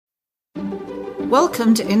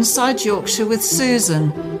Welcome to Inside Yorkshire with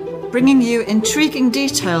Susan, bringing you intriguing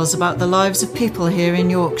details about the lives of people here in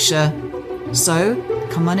Yorkshire. So,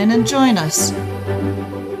 come on in and join us.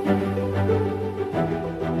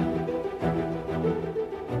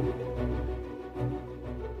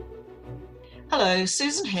 Hello,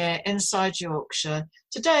 Susan here, Inside Yorkshire.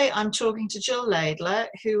 Today I'm talking to Jill Laidler,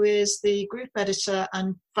 who is the Group Editor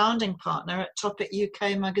and Founding Partner at Topic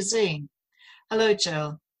UK magazine. Hello,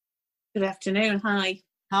 Jill. Good afternoon. Hi.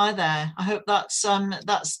 Hi there. I hope that's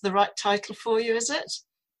the right title for you, is it?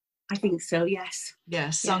 I think so, yes.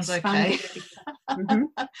 Yes, sounds okay. Mm-hmm.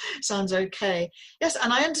 Sounds okay. Yes,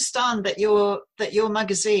 and I understand that your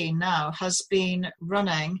magazine now has been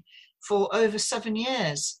running for over 7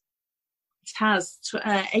 years. It has.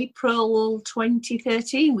 April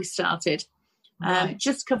 2013 we started, Right.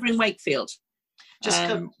 just covering Wakefield.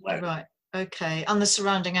 Right, okay. And the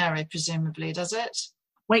surrounding area, presumably, does it?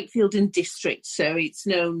 Wakefield and District, so it's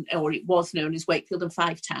known, or it was known as Wakefield and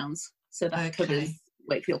Five Towns. So that covers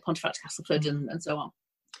Wakefield, Pontefract, Castleford and so on.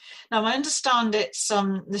 Now, I understand it's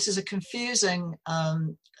this is a confusing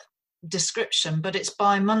description, but it's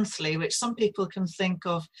bi-monthly, which some people can think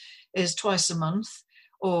of is twice a month,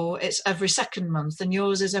 or it's every second month, and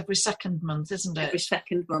yours is every second month, isn't it? Every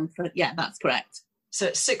second month, yeah, that's correct. So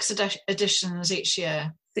it's 6 editions each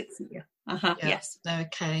year? 6 a year, yes.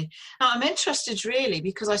 Okay. Now I'm interested really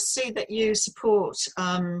because I see that you support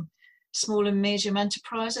small and medium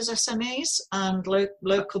enterprises, SMEs, and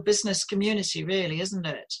local business community really, isn't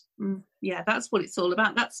it? Yeah, that's what it's all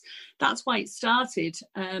about. That's why it started.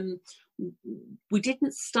 We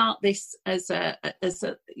didn't start this as a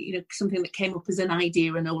something that came up as an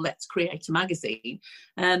idea and let's create a magazine.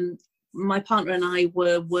 My partner and I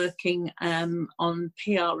were working on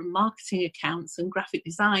PR and marketing accounts and graphic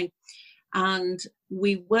design, and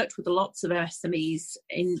we worked with lots of SMEs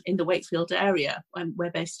in the Wakefield area.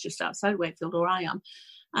 We're based just outside Wakefield, or I am,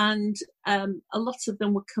 and a lot of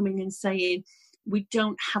them were coming and saying, we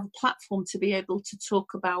don't have a platform to be able to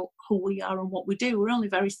talk about who we are and what we do. We're only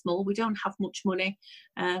very small. We don't have much money.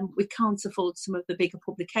 We can't afford some of the bigger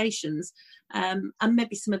publications. And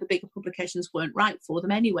maybe some of the bigger publications weren't right for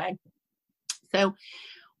them anyway. So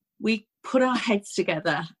we put our heads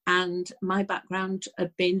together, and my background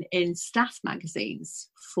had been in staff magazines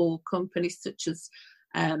for companies such as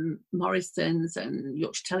Morrison's and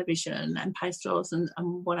Yorkshire Television, Empire Stores and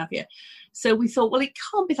what have you. So we thought, well, it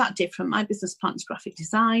can't be that different. My business partner's graphic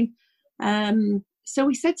design. So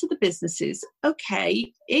we said to the businesses,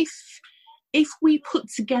 okay, if we put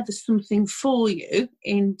together something for you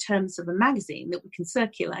in terms of a magazine that we can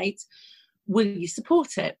circulate, will you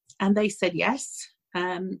support it? And they said yes.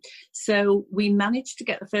 So we managed to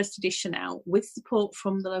get the first edition out with support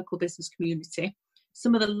from the local business community.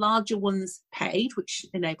 Some of the larger ones paid, which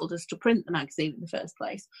enabled us to print the magazine in the first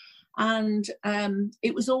place. And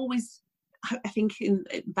it was always, I think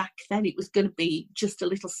back then, it was going to be just a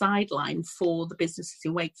little sideline for the businesses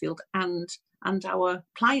in Wakefield and our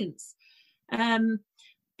clients.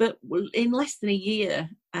 But in less than a year,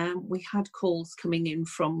 we had calls coming in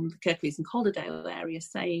from the Kirklees and Calderdale area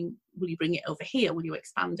saying, will you bring it over here? Will you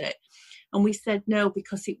expand it? And we said no,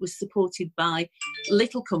 because it was supported by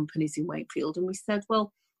little companies in Wakefield. And we said,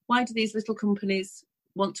 well, why do these little companies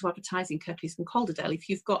want to advertise in Kirklees and Calderdale if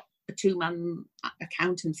you've got a 2-man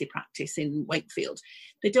accountancy practice in Wakefield?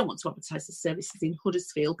 They don't want to advertise the services in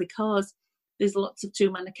Huddersfield because there's lots of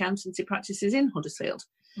 2-man accountancy practices in Huddersfield.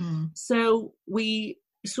 So we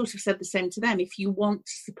sort of said the same to them. If you want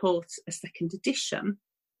to support a second edition,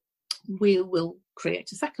 we will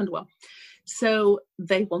create a second one. So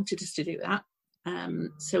they wanted us to do that.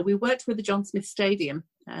 So we worked with the John Smith Stadium,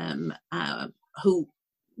 who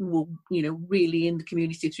were, really in the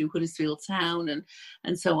community through Huddersfield Town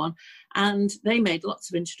and so on. And they made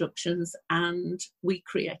lots of introductions, and we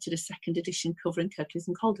created a second edition covering Kirklees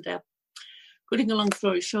and Calderdale. Cutting a long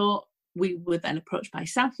story short, we were then approached by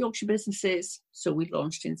South Yorkshire businesses, so we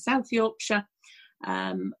launched in South Yorkshire.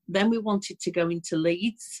 Then we wanted to go into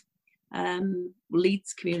Leeds.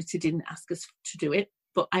 Leeds community didn't ask us to do it,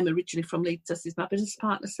 but I'm originally from Leeds, as is my business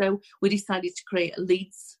partner, so we decided to create a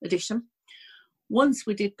Leeds edition. Once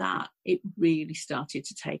we did that, it really started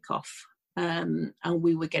to take off, and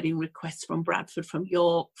we were getting requests from Bradford, from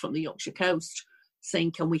York, from the Yorkshire coast,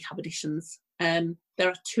 saying, can we have editions? There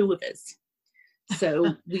are 2 of us.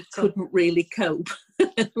 So we couldn't really cope.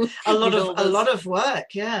 a lot of work,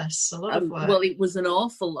 yes, a lot of work. Well, it was an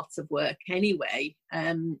awful lot of work anyway,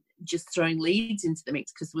 just throwing Leeds into the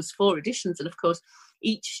mix, because there was 4 editions, and of course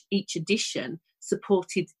each edition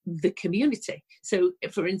supported the community. So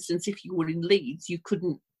for instance, if you were in Leeds, you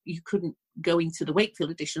couldn't you couldn't go into the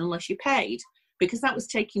Wakefield edition unless you paid, because that was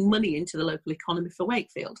taking money into the local economy for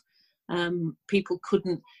Wakefield. People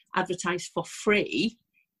couldn't advertise for free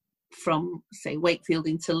from, say, Wakefield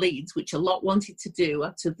into Leeds, which a lot wanted to do.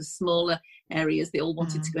 Out of the smaller areas, they all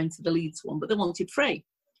wanted to go into the Leeds one, but they wanted free.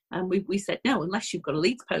 And we said, no, unless you've got a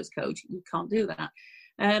Leeds postcode, you can't do that.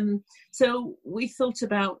 So we thought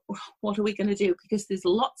about, what are we going to do? Because there's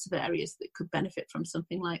lots of areas that could benefit from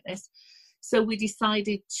something like this. So we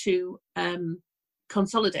decided to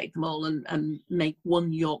consolidate them all and make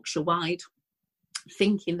one Yorkshire-wide,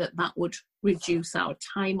 thinking that would reduce our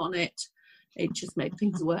time on it. It just made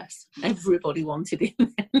things worse. Everybody wanted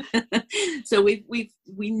it. So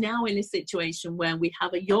we now in a situation where we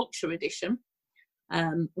have a Yorkshire edition.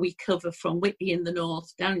 We cover from Whitby in the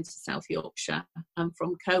north down into South Yorkshire and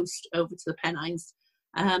from coast over to the Pennines.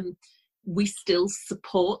 We still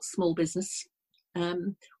support small business.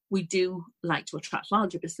 We do like to attract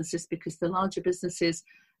larger businesses, because the larger businesses,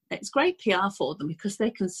 it's great PR for them because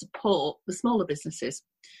they can support the smaller businesses.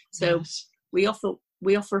 So yes. we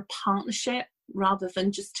offer a partnership rather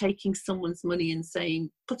than just taking someone's money and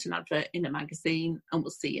saying, put an advert in a magazine and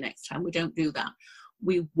we'll see you next time. We don't do that.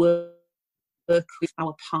 We work with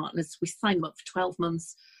our partners. We sign them up for 12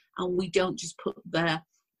 months and we don't just put their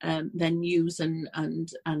news and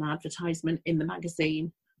advertisement in the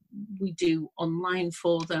magazine. We do online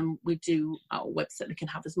for them. We do our website. They can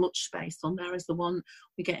have as much space on there as they want.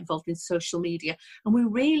 We get involved in social media and we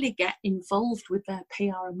really get involved with their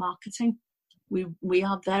PR and marketing. We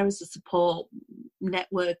are there as a support,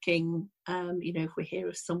 networking. If we hear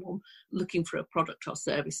of someone looking for a product or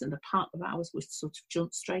service and a part of ours, we sort of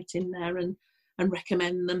jump straight in there and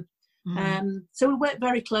recommend them. So we work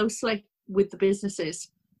very closely with the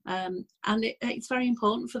businesses. And it's very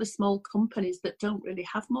important for the small companies that don't really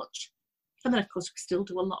have much. And then, of course, we still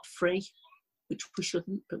do a lot free, which we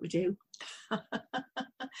shouldn't, but we do.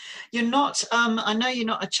 You're not, I know you're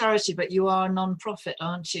not a charity, but you are a non-profit,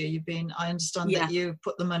 aren't you? I understand that you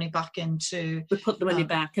put the money back into... We put the money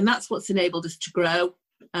back, and that's what's enabled us to grow.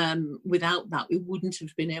 Without that, we wouldn't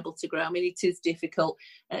have been able to grow. I mean, it is difficult,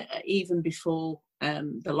 even before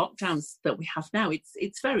the lockdowns that we have now.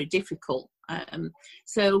 It's very difficult.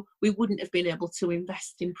 So we wouldn't have been able to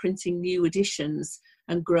invest in printing new editions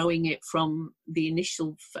and growing it from the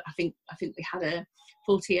initial. I think we had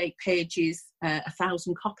 48 pages,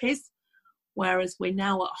 1,000 copies, whereas we're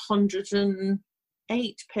now at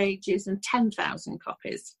 108 pages and 10,000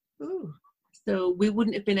 copies. Ooh. So we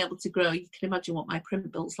wouldn't have been able to grow. You can imagine what my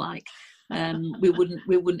print bill's like. We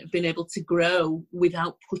wouldn't have been able to grow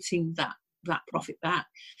without putting that profit back.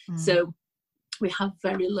 So we have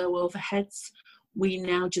very low overheads. We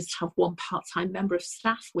now just have one part-time member of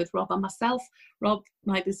staff with Rob and myself. Rob,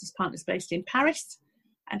 my business partner, is based in Paris,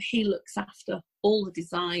 and he looks after all the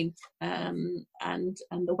design and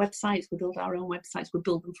the websites. We build our own websites. We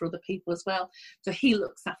build them for other people as well. So he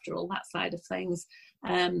looks after all that side of things.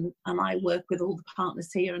 And I work with all the partners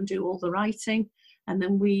here and do all the writing. And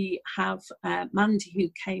then we have Mandy, who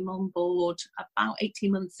came on board about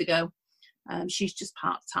 18 months ago. She's just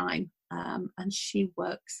part-time, and she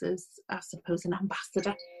works as, I suppose, an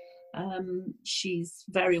ambassador. She's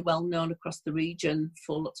very well known across the region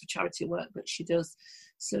for lots of charity work that she does.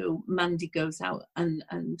 So Mandy goes out and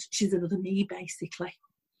she's another me, basically.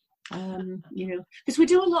 Because we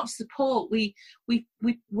do a lot of support. We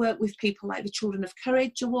work with people like the Children of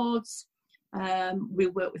Courage Awards. We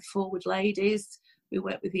work with Forward Ladies. We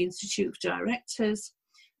work with the Institute of Directors.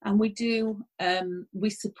 And we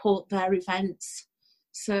support their events.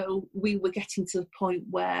 So we were getting to the point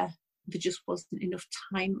where there just wasn't enough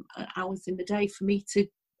time, hours in the day for me to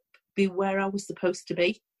be where I was supposed to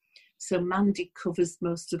be. So Mandy covers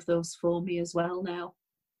most of those for me as well now.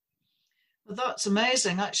 Well, that's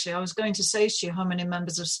amazing, actually. I was going to say to you, how many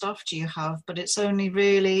members of staff do you have? But it's only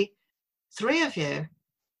really 3 of you.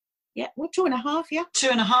 Yeah, well, 2.5, yeah.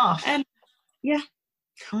 2.5? Yeah.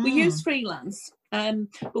 We use freelance.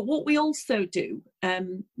 But what we also do,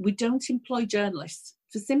 we don't employ journalists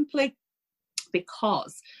simply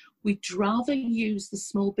because we'd rather use the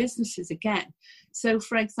small businesses again. So,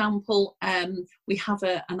 for example, we have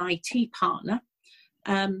an IT partner.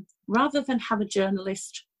 Rather than have a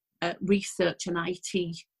journalist research an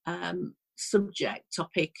IT subject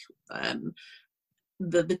topic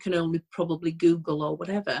that they can only probably Google or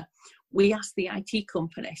whatever, we ask the IT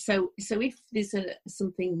company. So if there's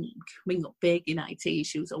something coming up big in IT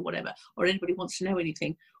issues or whatever, or anybody wants to know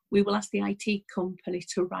anything, we will ask the IT company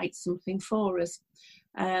to write something for us.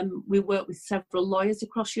 We work with several lawyers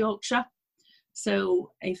across Yorkshire.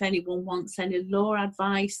 So if anyone wants any law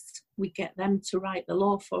advice, we get them to write the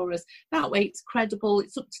law for us. That way it's credible,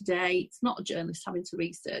 it's up to date, it's not a journalist having to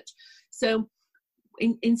research. So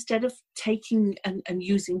instead of taking and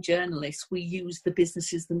using journalists, we use the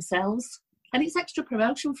businesses themselves. And it's extra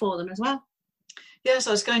promotion for them as well. Yes,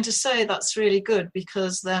 I was going to say that's really good,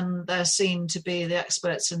 because then they're seen to be the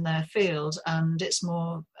experts in their field, and it's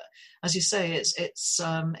more, as you say, it's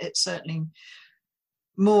certainly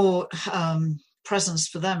more presence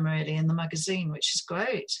for them really in the magazine, which is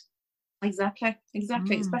great. Exactly.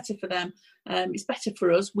 It's better for them. It's better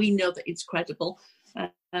for us. We know that it's credible.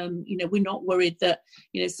 We're not worried that,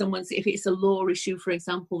 if it's a law issue, for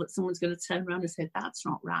example, that someone's going to turn around and say, that's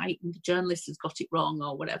not right, and the journalist has got it wrong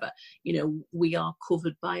or whatever. We are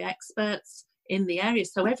covered by experts in the area.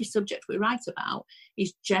 So every subject we write about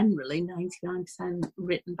is generally 99%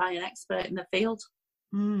 written by an expert in the field,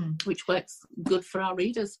 which works good for our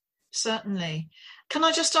readers. Certainly. Can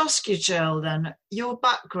I just ask you, Jill, then, your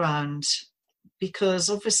background, because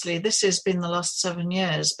obviously this has been the last 7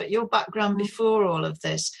 years, but your background before all of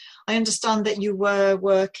this, I understand that you were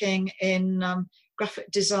working in graphic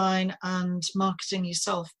design and marketing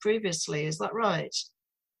yourself previously. Is that right?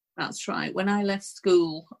 That's right. When I left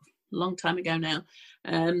school, a long time ago now,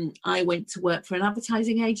 I went to work for an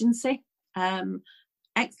advertising agency.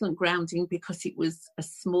 Excellent grounding, because it was a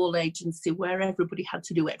small agency where everybody had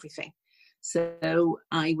to do everything. So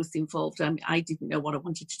I was involved. I didn't know what I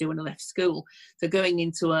wanted to do when I left school. So going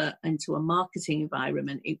into a marketing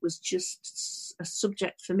environment, it was just a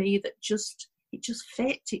subject for me that it just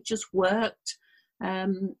fit. It just worked. I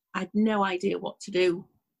had no idea what to do.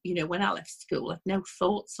 When I left school, I had no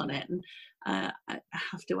thoughts on it. And I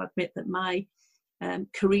have to admit that my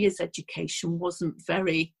careers education wasn't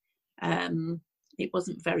very. It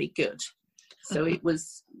wasn't very good. So it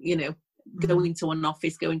was, going into an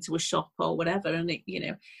office, going to a shop or whatever, and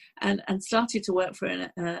and started to work for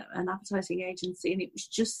an advertising agency, and it was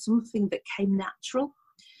just something that came natural.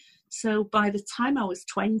 So by the time I was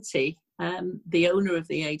 20, the owner of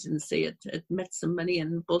the agency had made some money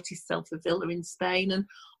and bought himself a villa in Spain, and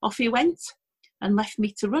off he went and left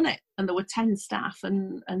me to run it. And there were 10 staff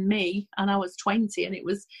and me, and I was 20, and it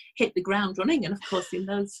was hit the ground running. And of course, in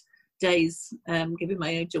those days, giving my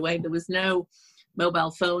age away, there was no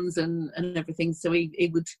mobile phones and everything, so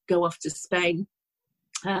he would go off to Spain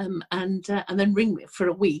and then ring me for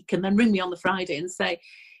a week, and then ring me on the Friday and say,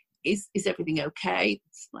 is everything okay?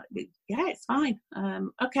 It's like, yeah, it's fine.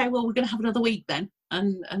 Okay, well, we're going to have another week then,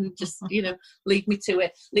 and just leave me to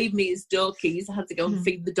it, leave me his door keys. I had to go and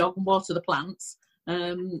feed the dog and water the plants,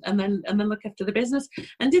 and then look after the business,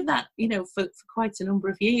 and did that for quite a number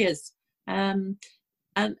of years.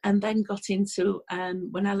 And then got into,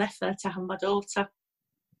 when I left there to have my daughter,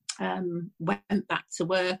 went back to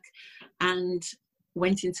work and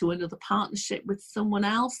went into another partnership with someone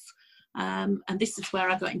else. And this is where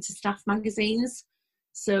I got into staff magazines.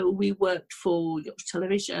 So we worked for Yorkshire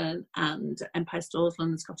Television and Empire Stores,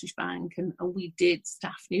 London Scottish Bank, and we did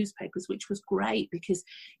staff newspapers, which was great, because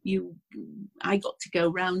I got to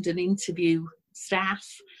go round and interview staff,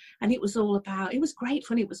 and it was great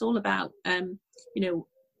fun. It was all about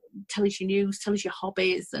tell us your news, tell us your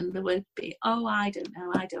hobbies, and there would be, I don't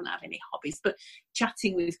know, I don't have any hobbies, but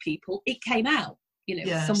chatting with people, it came out.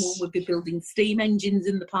 Yes. Someone would be building steam engines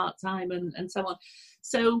in the part-time and so on.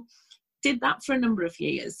 So did that for a number of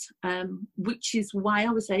years, which is why I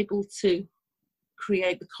was able to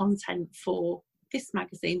create the content for this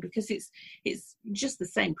magazine, because it's just the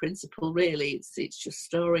same principle, really. It's just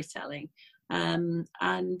storytelling. And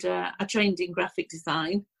I trained in graphic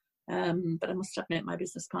design, but I must admit my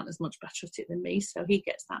business partner's much better at it than me, so he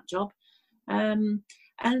gets that job.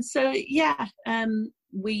 And so,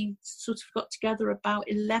 we sort of got together about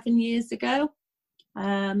 11 years ago.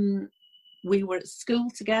 We were at school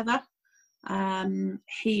together.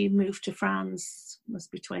 He moved to France,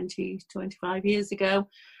 must be 20, 25 years ago,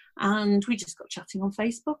 and we just got chatting on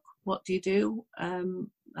Facebook. What do you do?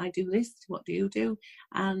 I do this. What do you do?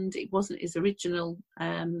 And it wasn't his original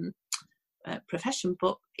profession,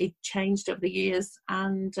 but it changed over the years.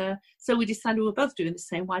 And so we decided we were both doing the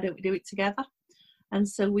same. Why don't we do it together? And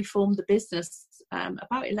so we formed the business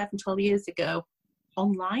about 11, 12 years ago,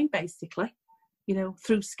 online, basically,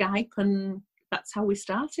 through Skype. And that's how we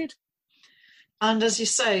started. And as you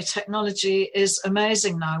say, technology is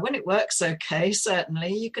amazing now. When it works okay,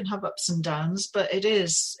 certainly, you can have ups and downs, but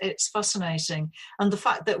it's fascinating. And the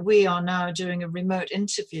fact that we are now doing a remote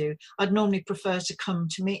interview, I'd normally prefer to come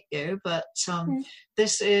to meet you, but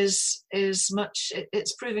this is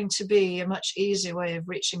it's proving to be a much easier way of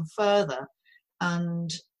reaching further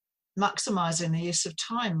and maximising the use of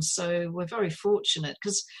time. So we're very fortunate,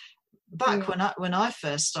 because back when I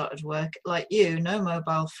first started work, like you, no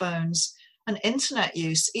mobile phones and internet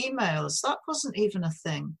use, emails, that wasn't even a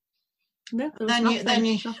thing. No, Then you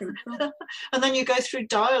nothing. and then you go through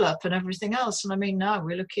dial-up and everything else. And I mean, now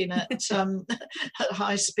we're looking at at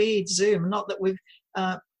high-speed Zoom. Not that we've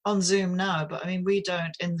on Zoom now, but I mean, we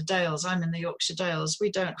don't in the Dales. I'm in the Yorkshire Dales. We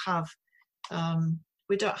don't have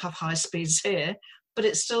high speeds here, but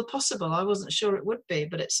it's still possible. I wasn't sure it would be,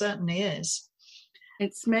 but it certainly is.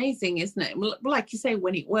 It's amazing, isn't it? Well, like you say,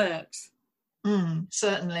 when it works.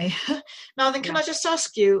 Certainly. Now then, can I just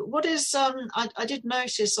ask you, what is I did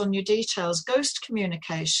notice on your details, ghost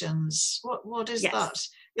communications, what is that?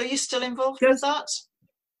 Are you still involved with that?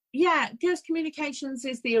 Yeah, Ghost Communications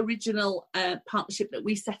is the original partnership that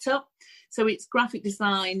we set up. So it's graphic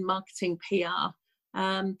design, marketing, PR.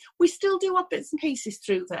 We still do our bits and pieces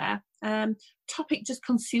through there. Topic just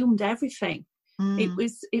consumed everything.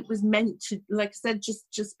 It was meant to, like I said,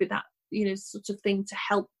 just be that, sort of thing to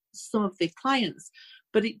help some of the clients,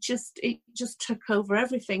 but it just took over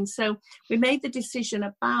everything. So we made the decision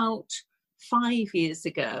about 5 years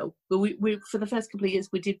ago. We for the first couple of years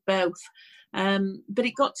we did both, but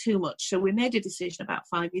it got too much. So we made a decision about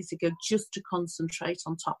 5 years ago just to concentrate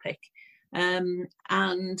on Topic, and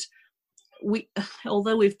we,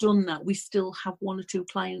 although we've done that, we still have one or two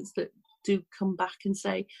clients that do come back and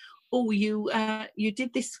say, "Oh, you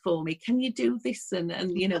did this for me. Can you do this?" And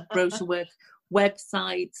brochure work.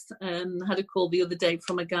 Websites. Had a call the other day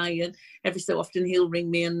from a guy, and every so often he'll ring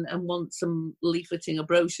me and want some leafleting or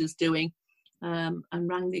brochures doing, and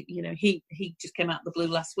rang the, he just came out of the blue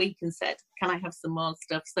last week and said, "Can I have some more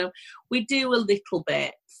stuff?" So we do a little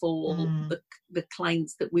bit for the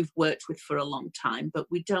clients that we've worked with for a long time, but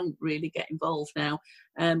we don't really get involved now.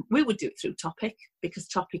 We would do it through Topic, because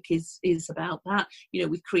Topic is about that.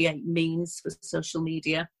 We create memes for social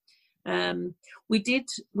media. We did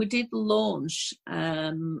launch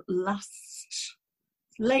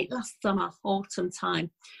late last summer, autumn time,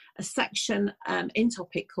 a section in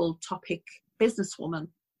Topic called Topic Businesswoman,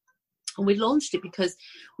 and we launched it because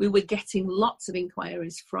we were getting lots of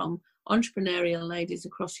inquiries from entrepreneurial ladies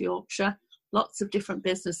across Yorkshire, lots of different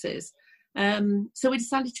businesses. So we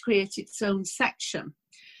decided to create its own section.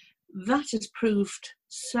 That has proved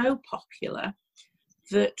so popular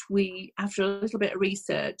that we, after a little bit of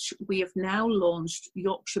research, we have now launched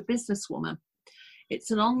Yorkshire Businesswoman.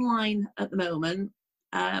 It's an online at the moment,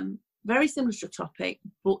 very similar to Topic,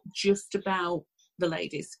 but just about the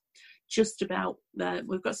ladies.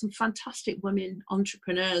 We've got some fantastic women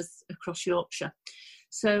entrepreneurs across Yorkshire.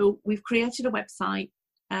 So we've created a website,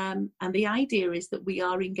 and the idea is that we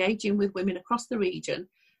are engaging with women across the region.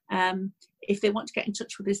 If they want to get in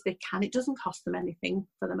touch with us, they can. It doesn't cost them anything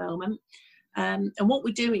for the moment. And what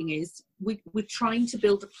we're doing is we're trying to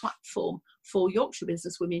build a platform for Yorkshire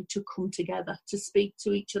businesswomen to come together, to speak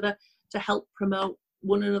to each other, to help promote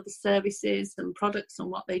one another's services and products and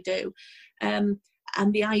what they do.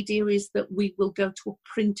 And the idea is that we will go to a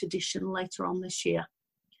print edition later on this year.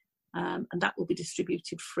 And that will be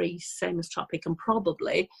distributed free, same as Topic, and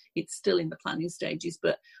probably, it's still in the planning stages,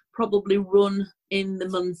 but probably run in the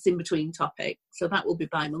months in between Topic. So that will be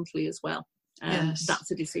bi-monthly as well. Yes.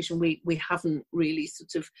 That's a decision we haven't really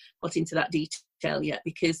sort of got into that detail yet,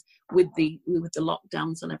 because with the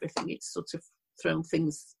lockdowns and everything, it's sort of thrown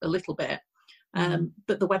things a little bit.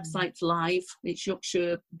 But the website's live. It's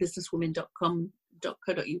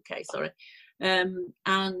yorkshirebusinesswomen.com.co.uk, sorry.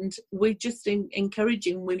 And we're just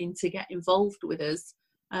encouraging women to get involved with us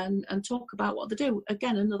and talk about what they do.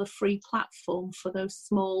 Again, another free platform for those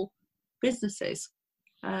small businesses.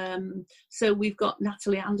 So we've got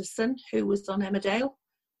Natalie Anderson, who was on Emmerdale.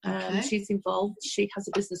 She's involved. She has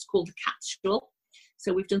a business called The Catchall.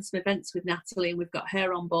 So we've done some events with Natalie. We've got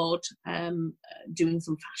her on board doing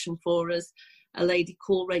some fashion for us. A lady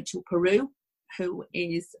called Rachel Peru, who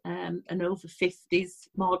is an over 50s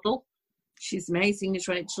model. She's amazing as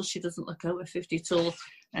Rachel. She doesn't look over 50 at all.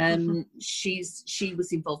 She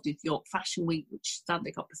was involved with York Fashion Week, which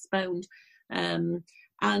sadly got postponed. And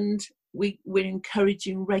we're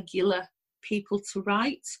encouraging regular people to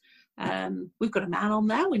write. We've got a man on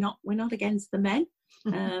there. We're not against the men.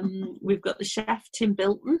 We've got the chef Tim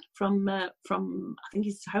Bilton from I think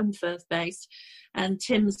he's Home First based, and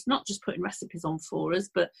Tim's not just putting recipes on for us,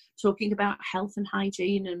 but talking about health and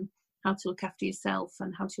hygiene and how to look after yourself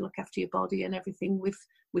and how to look after your body and everything with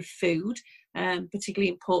food, particularly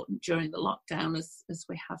important during the lockdown as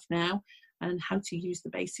we have now, and how to use the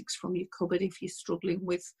basics from your cupboard if you're struggling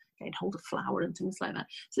with getting hold of flour and things like that.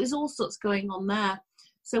 So there's all sorts going on there.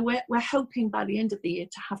 So we're hoping by the end of the year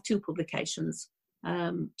to have 2 publications.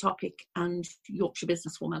 Topic and Yorkshire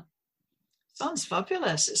Businesswoman. Sounds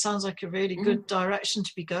fabulous. It sounds like a really good direction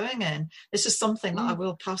to be going in. This is something that I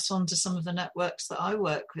will pass on to some of the networks that I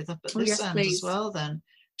work with up at this end as well then.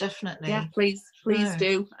 Definitely. Yeah, please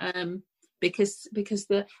do. Because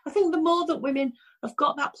I think the more that women have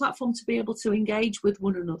got that platform to be able to engage with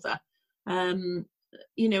one another,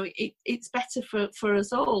 it's better for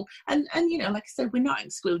us all. And like I said, we're not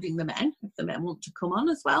excluding the men. If the men want to come on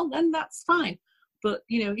as well, then that's fine. But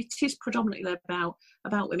it is predominantly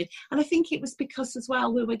about women. And I think it was because as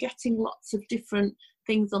well we were getting lots of different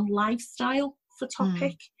things on lifestyle for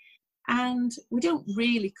Topic. And we don't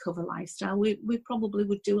really cover lifestyle. We probably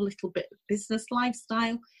would do a little bit of business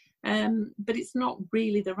lifestyle, but it's not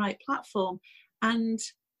really the right platform. And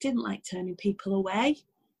didn't like turning people away,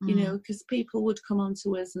 because people would come on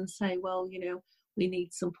to us and say, well, we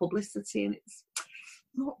need some publicity, and it's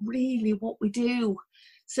not really what we do.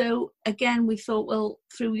 So again, we thought, well,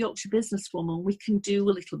 through Yorkshire Businesswoman, we can do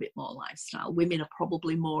a little bit more lifestyle. Women are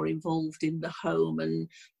probably more involved in the home and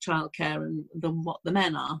childcare than what the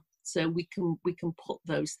men are. So we can put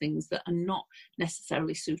those things that are not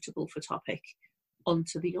necessarily suitable for Topic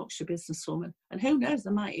onto the Yorkshire Businesswoman. And who knows,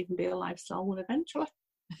 there might even be a lifestyle one eventually.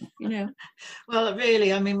 Well,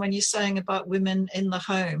 really, I mean, when you're saying about women in the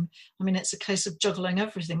home, I mean, it's a case of juggling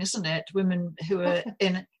everything, isn't it? Women who are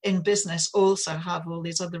in business also have all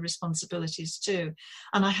these other responsibilities too.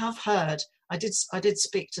 And I have heard, I did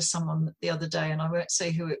speak to someone the other day, and I won't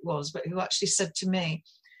say who it was, but who actually said to me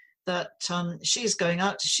that she's going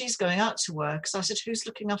out to work. So I said, who's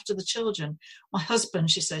looking after the children? My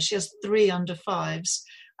husband, she says, she has 3 under 5s,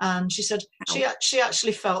 and she said she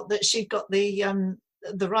actually felt that she'd got the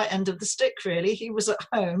right end of the stick, really. He was at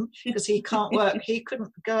home because he can't work. He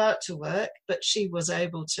couldn't go out to work, but she was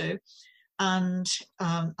able to. And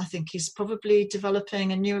I think he's probably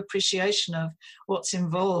developing a new appreciation of what's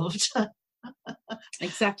involved.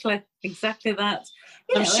 Exactly that.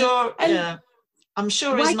 I'm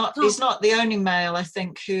sure he's not the only male, I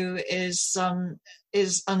think, who is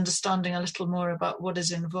understanding a little more about what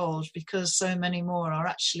is involved, because so many more are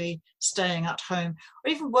actually staying at home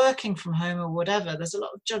or even working from home or whatever. There's a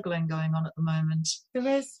lot of juggling going on at the moment. There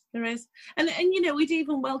is. And we'd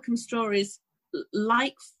even welcome stories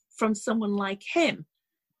like from someone like him,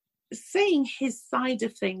 saying his side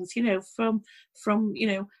of things, from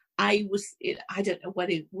I don't know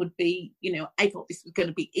whether it would be, I thought this was going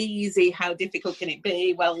to be easy. How difficult can it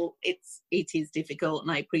be? Well, it is difficult,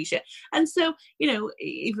 and I appreciate. And so,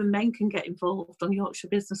 even men can get involved on Yorkshire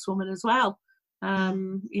Businesswoman as well.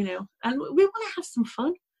 And we want to have some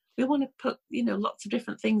fun. We want to put, lots of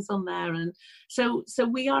different things on there. And so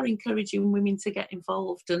we are encouraging women to get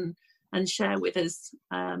involved and share with us,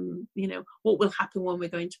 what will happen when we're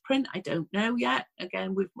going to print. I don't know yet.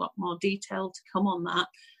 Again, we've got more detail to come on that.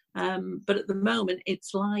 But at the moment,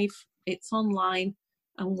 it's live, it's online,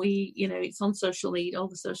 and it's on social media, all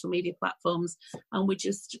the social media platforms, and we're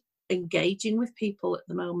just engaging with people at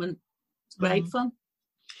the moment. It's great fun.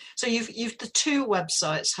 So you've the 2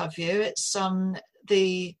 websites, have you? It's let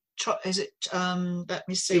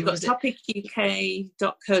me see. We've got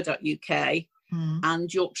topicuk.co.uk and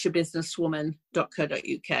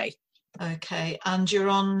yorkshirebusinesswoman.co.uk. Okay, and you're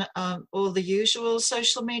on all the usual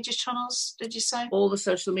social media channels, did you say? All the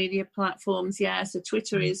social media platforms, yeah. So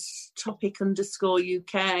Twitter is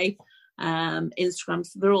topic_UK, Instagram,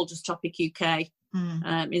 so they're all just Topic UK,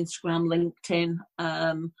 Instagram, LinkedIn.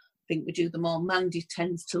 I think we do them all. Mandy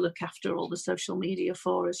tends to look after all the social media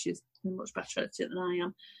for us. She's much better at it than I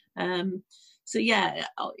am. So yeah,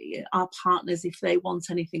 our partners, if they want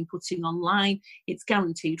anything putting online, it's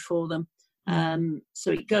guaranteed for them.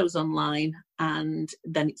 So it goes online, and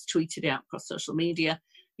then it's tweeted out across social media.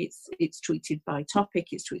 It's tweeted by Topic,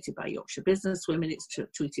 it's tweeted by Yorkshire Businesswomen, it's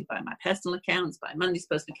tweeted by my personal accounts, by Mandy's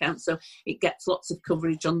personal account. So it gets lots of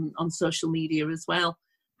coverage on social media as well.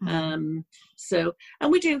 And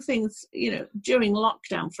we do things, during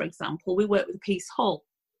lockdown, for example, we work with Peace Hall.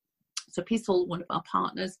 So Peace Hall, one of our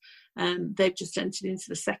partners, they've just entered into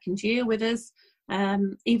the 2nd year with us.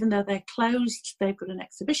 Even though they're closed, they've got an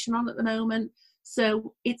exhibition on at the moment.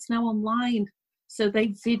 So it's now online. So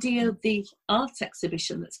they video the art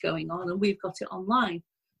exhibition that's going on, and we've got it online.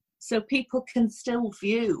 So people can still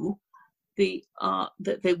view the art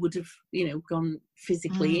that they would have, gone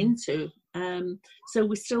physically into. So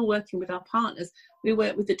we're still working with our partners. We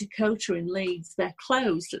work with the Dakota in Leeds. They're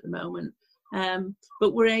closed at the moment.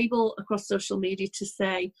 But we're able, across social media, to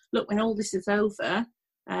say, look, when all this is over,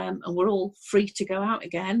 and we're all free to go out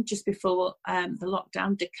again, just before the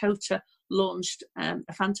lockdown, Dakota launched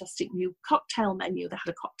a fantastic new cocktail menu. They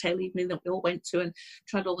had a cocktail evening that we all went to and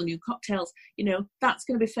tried all the new cocktails. You know, that's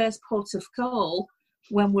going to be first port of call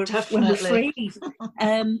when we're free.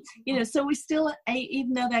 You know, so we still,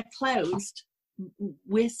 even though they're closed,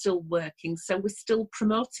 we're still working. So we're still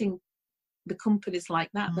promoting the companies like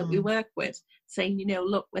that we work with, saying, you know,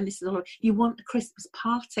 look, when this is all, you want a Christmas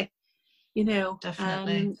party, you know,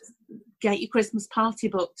 definitely get your Christmas party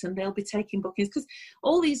booked, and they'll be taking bookings, because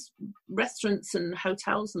all these restaurants and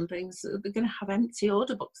hotels and things, they're going to have empty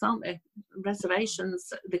order books, aren't they?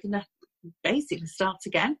 Reservations, they're going to basically start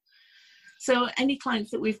again. So any clients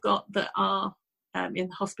that we've got that are in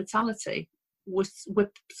hospitality,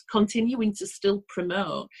 we're continuing to still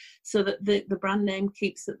promote, so that the brand name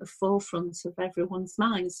keeps at the forefront of everyone's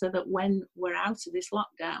mind, so that when we're out of this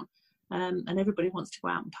lockdown and everybody wants to go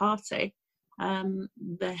out and party,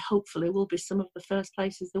 they hopefully will be some of the first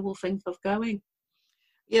places they will think of going.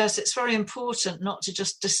 Yes, it's very important not to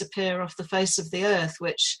just disappear off the face of the earth,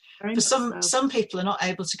 which very for some people are not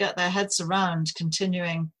able to get their heads around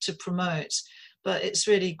continuing to promote. But it's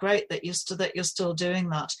really great that you're still doing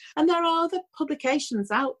that. And there are other publications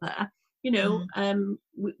out there, you know.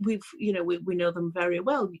 We know them very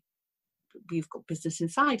well. We've got Business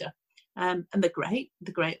Insider, and they're great.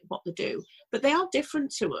 They're great at what they do, but they are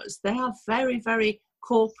different to us. They are very, very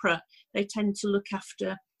corporate. They tend to look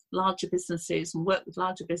after larger businesses and work with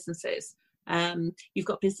larger businesses. You've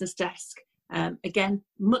got Business Desk, again,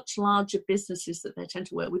 much larger businesses that they tend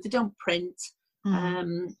to work with. They don't print.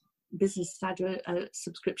 Business side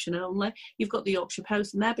subscription only. You've got the Yorkshire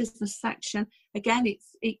Post and their business section. Again,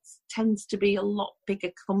 it tends to be a lot bigger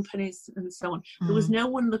companies and so on. There was no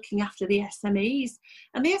one looking after the SMEs,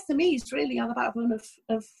 and the SMEs really are the backbone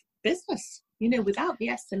of business. You know, without the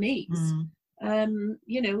SMEs,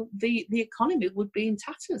 you know, the economy would be in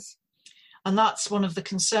tatters. And that's one of the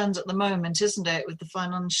concerns at the moment, isn't it, with the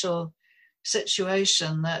financial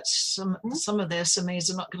situation, that some of the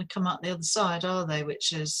SMEs are not going to come out the other side, are they?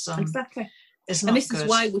 Which is exactly. Is not and this good. Is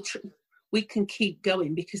why we can keep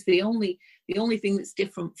going, because the only thing that's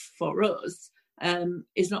different for us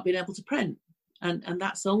is not being able to print, and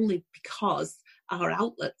that's only because our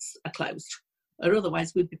outlets are closed, or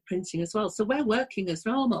otherwise we'd be printing as well. So we're working as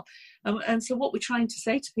normal, and so what we're trying to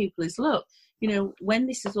say to people is, look, you know, when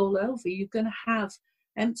this is all over, you're going to have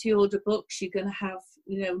empty order books, you're going to have,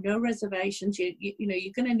 you know, no reservations, you know,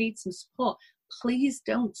 you're going to need some support. Please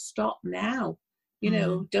don't stop now. You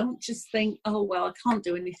know, don't just think, oh, well, I can't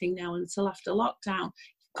do anything now until after lockdown.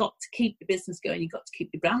 You've got to keep your business going. You've got to keep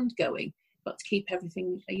your brand going. You've got to keep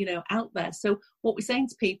everything, you know, out there. So what we're saying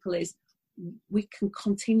to people is, we can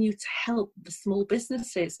continue to help the small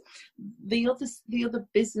businesses. The other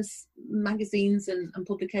business magazines and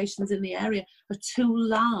publications in the area are too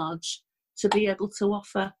large to be able to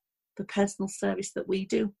offer the personal service that we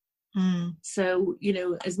do. So, you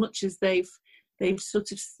know, as much as they've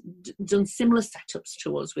sort of done similar setups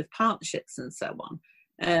to us with partnerships and so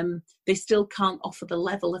on, they still can't offer the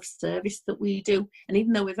level of service that we do. And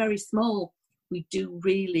even though we're very small, we do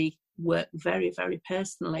really work very, very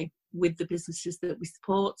personally with the businesses that we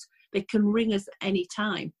support. They can ring us any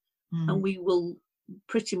time, and we will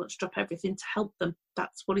pretty much drop everything to help them.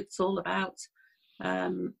 That's what it's all about.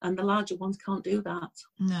 And the larger ones can't do that.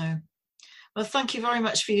 No. Well, thank you very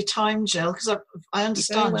much for your time, Jill, because I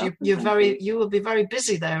understand you will be very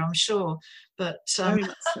busy there, I'm sure. But very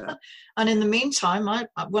much so. And in the meantime,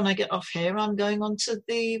 when I get off here, I'm going onto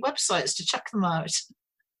the websites to check them out.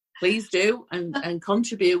 Please do, and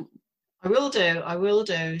contribute. I will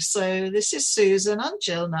do. So this is Susan and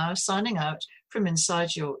Jill now signing out from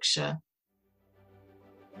Inside Yorkshire.